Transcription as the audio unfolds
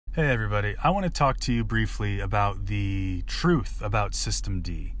Hey everybody, I want to talk to you briefly about the truth about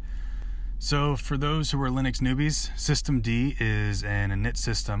SystemD. So for those who are Linux newbies, SystemD is an init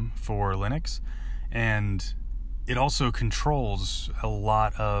system for Linux, and it also controls a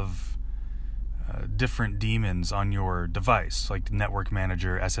lot of different daemons on your device, like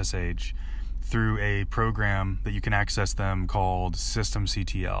NetworkManager, SSH, through a program that you can access them called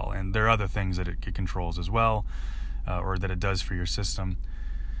systemctl, and there are other things that it controls as well, or that it does for your system.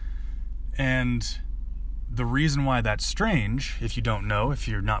 And the reason why that's strange, if you don't know, if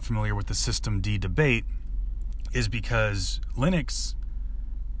you're not familiar with the SystemD debate, is because Linux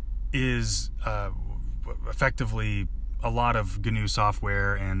is effectively a lot of GNU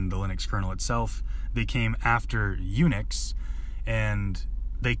software and the Linux kernel itself. They came after Unix, and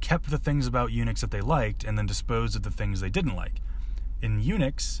they kept the things about Unix that they liked and then disposed of the things they didn't like. In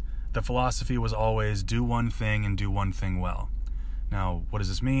Unix, the philosophy was always do one thing and do one thing well. Now, what does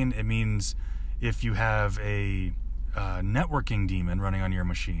this mean? It means if you have a networking daemon running on your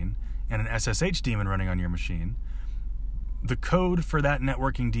machine and an SSH daemon running on your machine, the code for that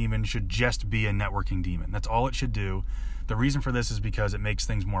networking daemon should just be a networking daemon. That's all it should do. The reason for this is because it makes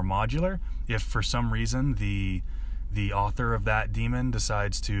things more modular. If for some reason the author of that daemon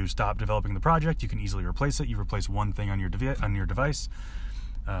decides to stop developing the project, you can easily replace it. You replace one thing on your device.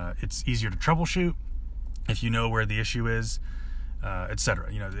 It's easier to troubleshoot if you know where the issue is.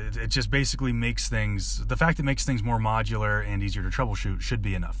 Etc. You know, it just basically makes things, the fact it makes things more modular and easier to troubleshoot should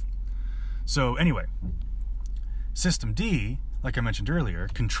be enough. So anyway, SystemD, like I mentioned earlier,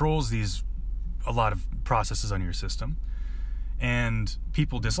 controls a lot of processes on your system, and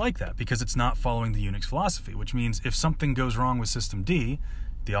people dislike that because it's not following the Unix philosophy, which means if something goes wrong with SystemD,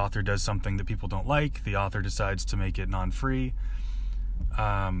 the author does something that people don't like, the author decides to make it non-free,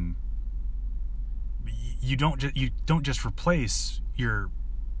 you don't just replace your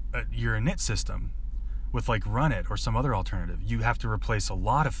init system with like run it or some other alternative. You have to replace a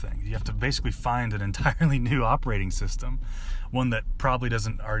lot of things. You have to basically find an entirely new operating system, one that probably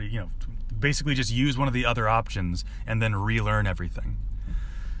doesn't already, basically just use one of the other options and then relearn everything.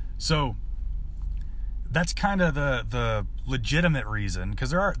 So that's kind of the legitimate reason,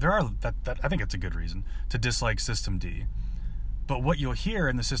 because there are I think it's a good reason to dislike SystemD. But what you'll hear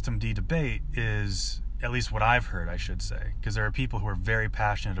in the SystemD debate is, at least what I've heard, I should say, because there are people who are very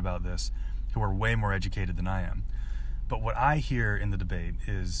passionate about this, who are way more educated than I am. But what I hear in the debate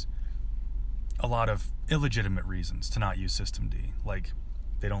is a lot of illegitimate reasons to not use SystemD, like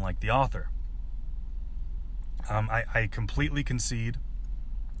they don't like the author. I completely concede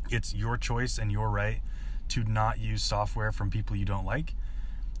it's your choice and your right to not use software from people you don't like.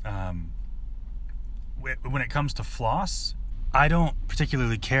 When it comes to floss, I don't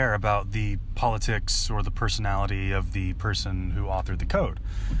particularly care about the politics or the personality of the person who authored the code.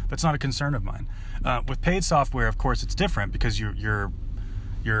 That's not a concern of mine. With paid software, of course, it's different because you're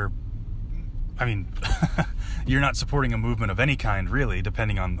not supporting a movement of any kind, really,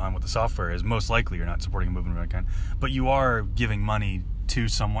 depending on what the software is. Most likely you're not supporting a movement of any kind, but you are giving money to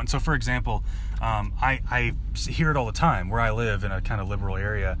someone. So, for example, I hear it all the time where I live in a kind of liberal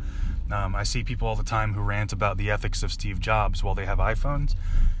area. I see people all the time who rant about the ethics of Steve Jobs while they have iPhones,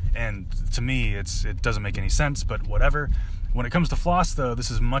 and to me it doesn't make any sense, but whatever. When it comes to floss, though,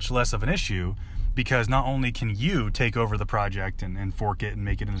 this is much less of an issue, because not only can you take over the project and fork it and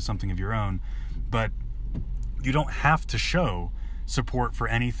make it into something of your own, but you don't have to show support for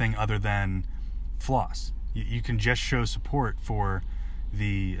anything other than floss. You can just show support for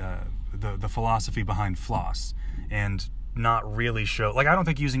the philosophy behind floss, and not really show, like, I don't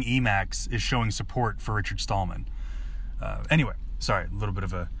think using Emacs is showing support for Richard Stallman. Anyway, sorry, a little bit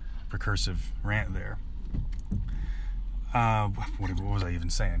of a recursive rant there. What was I even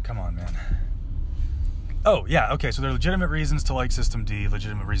saying? Come on, man. Oh, yeah, okay, so there are legitimate reasons to like SystemD,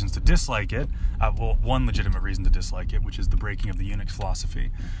 legitimate reasons to dislike it. Well, one legitimate reason to dislike it, which is the breaking of the Unix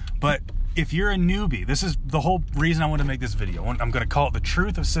philosophy. But if you're a newbie, this is the whole reason I want to make this video. I'm going to call it the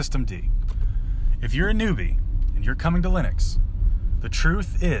truth of SystemD. If you're a newbie, you're coming to Linux, the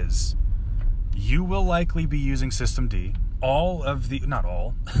truth is you will likely be using SystemD. Not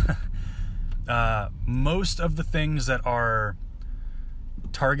all, most of the things that are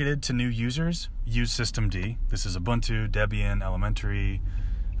targeted to new users use SystemD. This is Ubuntu, Debian, Elementary,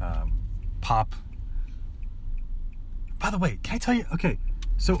 Pop. By the way, can I tell you, okay,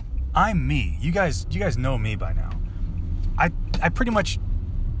 so I'm me. You guys know me by now. I pretty much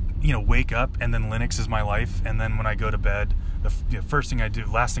wake up and then Linux is my life, and then when I go to bed, the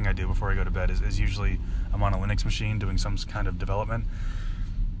last thing I do before I go to bed is usually I'm on a Linux machine doing some kind of development.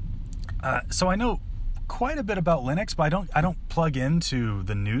 So I know quite a bit about Linux, but I don't plug into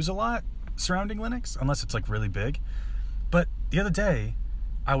the news a lot surrounding Linux, unless it's like really big. But the other day,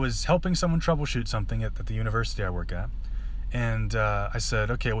 I was helping someone troubleshoot something at the university I work at, and I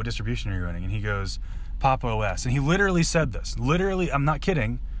said, okay, what distribution are you running? And he goes, Pop! OS. And he literally said this. Literally, I'm not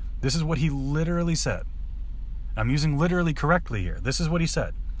kidding. This is what he literally said. I'm using literally correctly here. This is what he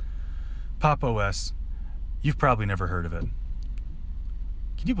said. Pop! OS, you've probably never heard of it.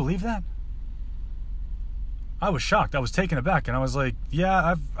 Can you believe that? I was shocked. I was taken aback, and I was like,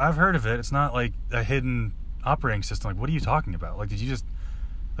 yeah, I've heard of it. It's not like a hidden operating system. Like, what are you talking about? Like, did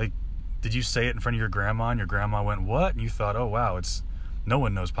you say it in front of your grandma, and your grandma went, what? And you thought, oh, wow, no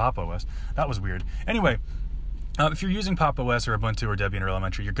one knows Pop! OS. That was weird. Anyway, if you're using Pop! OS or Ubuntu or Debian or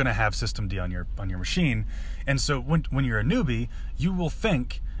Elementary, you're going to have SystemD on your machine. And so when you're a newbie, you will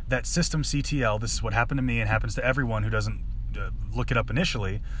think that systemctl, this is what happened to me and happens to everyone who doesn't look it up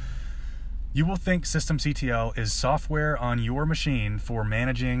initially, you will think systemctl is software on your machine for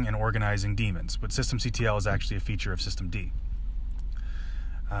managing and organizing daemons, but systemctl is actually a feature of systemd.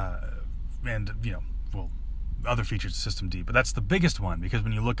 And, other features of systemd, but that's the biggest one, because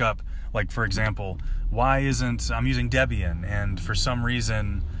when you look up, like, for example, why isn't, I'm using Debian, and for some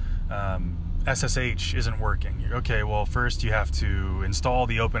reason SSH isn't working. Okay, well, first you have to install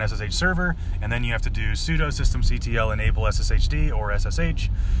the open SSH server, and then you have to do sudo systemctl enable SSHD or SSH,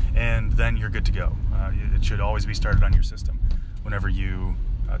 and then you're good to go. It should always be started on your system whenever you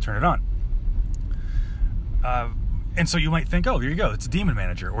turn it on. And so you might think, oh, there you go, it's a daemon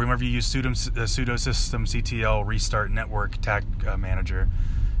manager. Or whenever you use sudo systemctl restart network tag manager,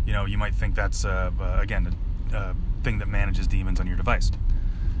 you might think that's, again, a thing that manages daemons on your device.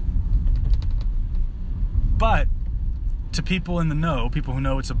 But to people in the know, people who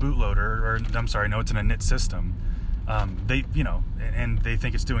know it's a bootloader, or I'm sorry, know it's an init system, they, and they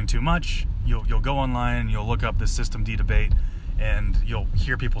think it's doing too much. You'll go online and you'll look up this systemd debate, and you'll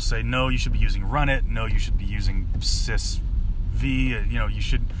hear people say, no, you should be using runit. No, you should be using sysv.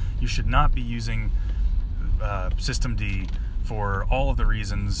 You should not be using systemd for all of the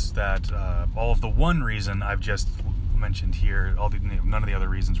reasons that all of the one reason I've just mentioned here. None of the other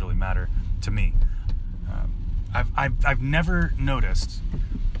reasons really matter to me. I've never noticed,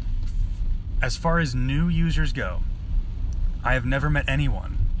 as far as new users go, I have never met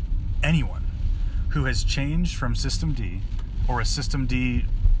anyone who has changed from systemd or a systemd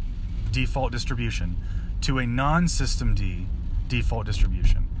default distribution to a non-systemd default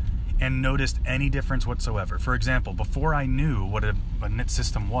distribution and noticed any difference whatsoever. For example, before I knew what a NIT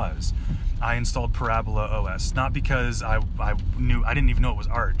system was, I installed Parabola OS, not because I didn't even know it was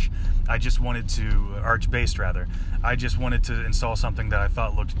Arch. I just wanted to, Arch-based rather. I just wanted to install something that I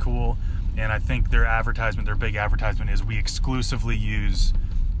thought looked cool, and I think their big advertisement is we exclusively use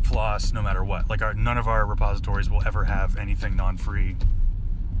Floss no matter what. Like none of our repositories will ever have anything non-free,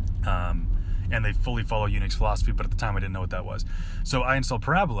 and they fully follow Unix philosophy, but at the time I didn't know what that was. So I installed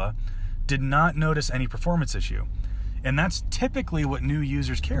Parabola, did not notice any performance issue. And that's typically what new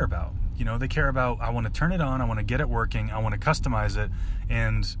users care about. They care about, I want to turn it on, I want to get it working, I want to customize it,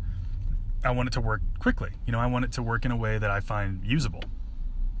 and I want it to work quickly. I want it to work in a way that I find usable,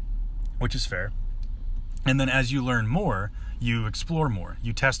 which is fair. And then as you learn more, you explore more,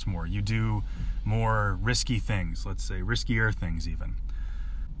 you test more, you do more risky things, let's say riskier things even.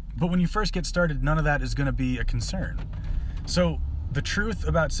 But when you first get started, none of that is going to be a concern. So the truth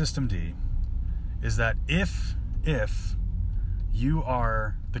about systemd is that if you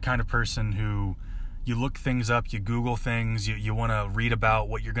are the kind of person who you look things up, you Google things, you want to read about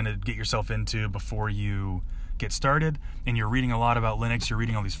what you're going to get yourself into before you get started, and you're reading a lot about Linux, you're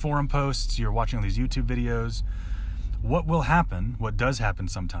reading all these forum posts, you're watching all these YouTube videos, what will happen, what does happen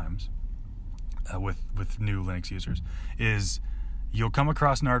sometimes with new Linux users, is you'll come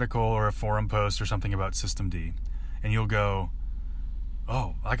across an article or a forum post or something about systemd, and you'll go,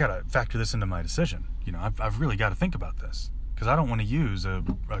 oh, I got to factor this into my decision. I've really got to think about this, because I don't want to use a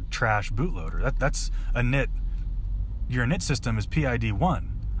trash bootloader. That's a NIT. Your NIT system is PID1.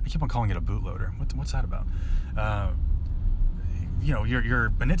 I keep on calling it a bootloader. What's that about? Your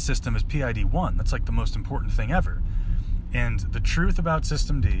init system is PID1. That's like the most important thing ever. And the truth about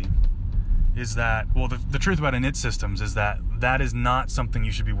systemd is that, well, the truth about init systems is that that is not something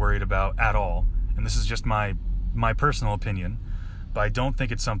you should be worried about at all. And this is just my personal opinion, but I don't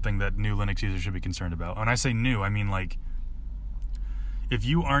think it's something that new Linux users should be concerned about. When I say new, I mean like, if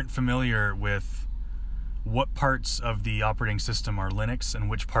you aren't familiar with what parts of the operating system are Linux and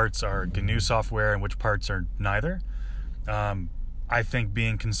which parts are GNU software and which parts are neither, I think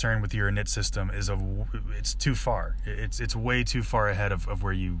being concerned with your init system it's too far. It's way too far ahead of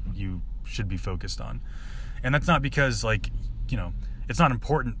where you should be focused on. And that's not because, like, you know, it's not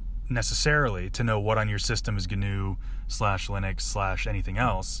important necessarily to know what on your system is GNU/Linux/ anything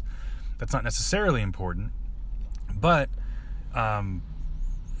else. That's not necessarily important, but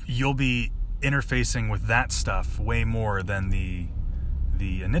you'll be interfacing with that stuff way more than the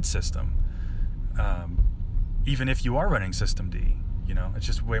init system. Even if you are running SystemD, you know, it's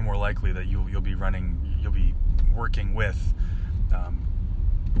just way more likely that you'll be working with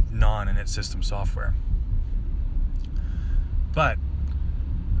non-init system software. But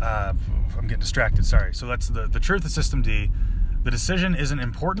I'm getting distracted, sorry. So that's the truth of SystemD. The decision isn't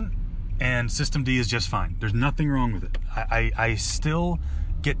important, and SystemD is just fine. There's nothing wrong with it. I still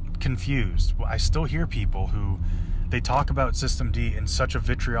get confused. I still hear people who they talk about SystemD in such a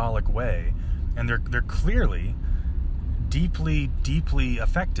vitriolic way, and they're clearly deeply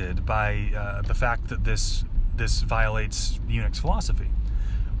affected by the fact that this violates Unix philosophy,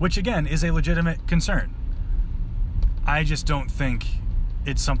 which again is a legitimate concern. I just don't think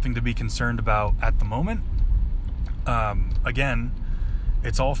it's something to be concerned about at the moment. Again,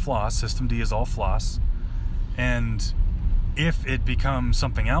 it's all floss. SystemD is all floss. And if it becomes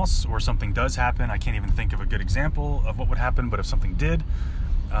something else, or something does happen, I can't even think of a good example of what would happen, but if something did,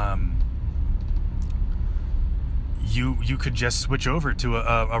 you could just switch over to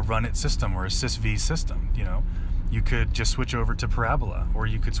a run-it system or a sysv system, you know. You could just switch over to Parabola, or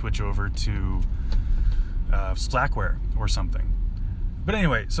you could switch over to Slackware or something. But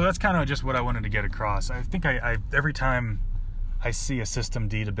anyway, so that's kind of just what I wanted to get across. I think I every time I see a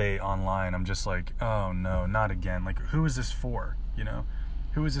SystemD debate online, I'm just like, oh no, not again. Like, who is this for? You know,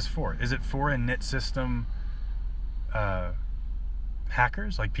 who is this for? Is it for init system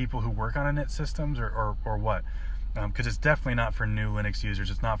hackers, like people who work on init systems, or what? Because it's definitely not for new Linux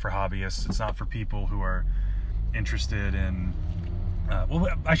users. It's not for hobbyists. It's not for people who are interested in. Well,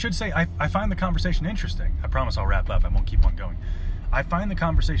 I should say I find the conversation interesting. I promise I'll wrap up. I won't keep on going. I find the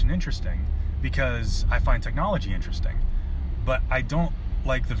conversation interesting because I find technology interesting. But I don't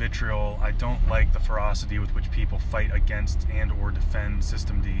like the vitriol. I don't like the ferocity with which people fight against and or defend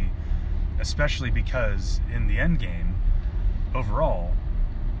SystemD, especially because in the end game, overall,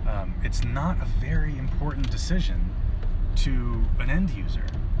 it's not a very important decision to an end user,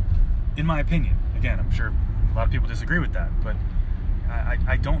 in my opinion. Again, I'm sure a lot of people disagree with that, but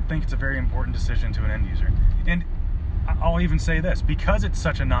I don't think it's a very important decision to an end user. And I'll even say this, because it's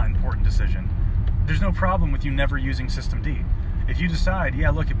such a not important decision, there's no problem with you never using SystemD. If you decide, yeah,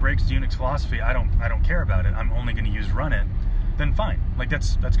 look, it breaks the Unix philosophy, I don't care about it, I'm only going to use run it, then fine. Like,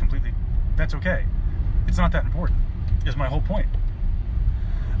 that's okay. It's not that important, is my whole point.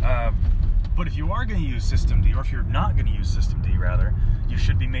 But if you are going to use SystemD, or if you're not going to use SystemD, rather, you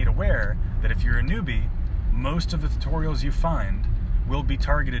should be made aware that if you're a newbie, most of the tutorials you find will be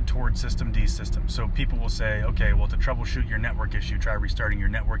targeted towards SystemD systems. So people will say, okay, well, to troubleshoot your network issue, try restarting your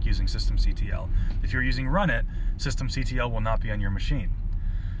network using systemctl. If you're using runit, systemctl will not be on your machine,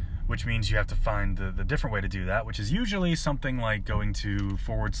 which means you have to find the different way to do that, which is usually something like going to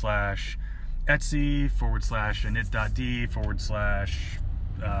 /etc/init.d/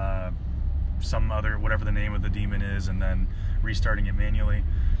 some other, whatever the name of the daemon is, and then restarting it manually.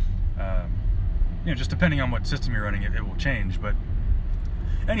 You know, just depending on what system you're running, it will change. But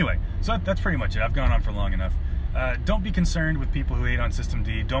anyway, so that's pretty much it. I've gone on for long enough. Don't be concerned with people who hate on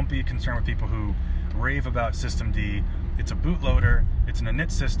SystemD. Don't be concerned with people who rave about SystemD. It's a bootloader. It's an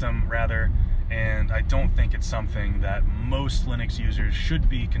init system, rather, and I don't think it's something that most Linux users should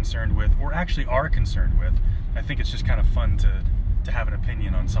be concerned with, or actually are concerned with. I think it's just kind of fun to have an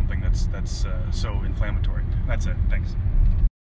opinion on something that's so inflammatory. That's it. Thanks.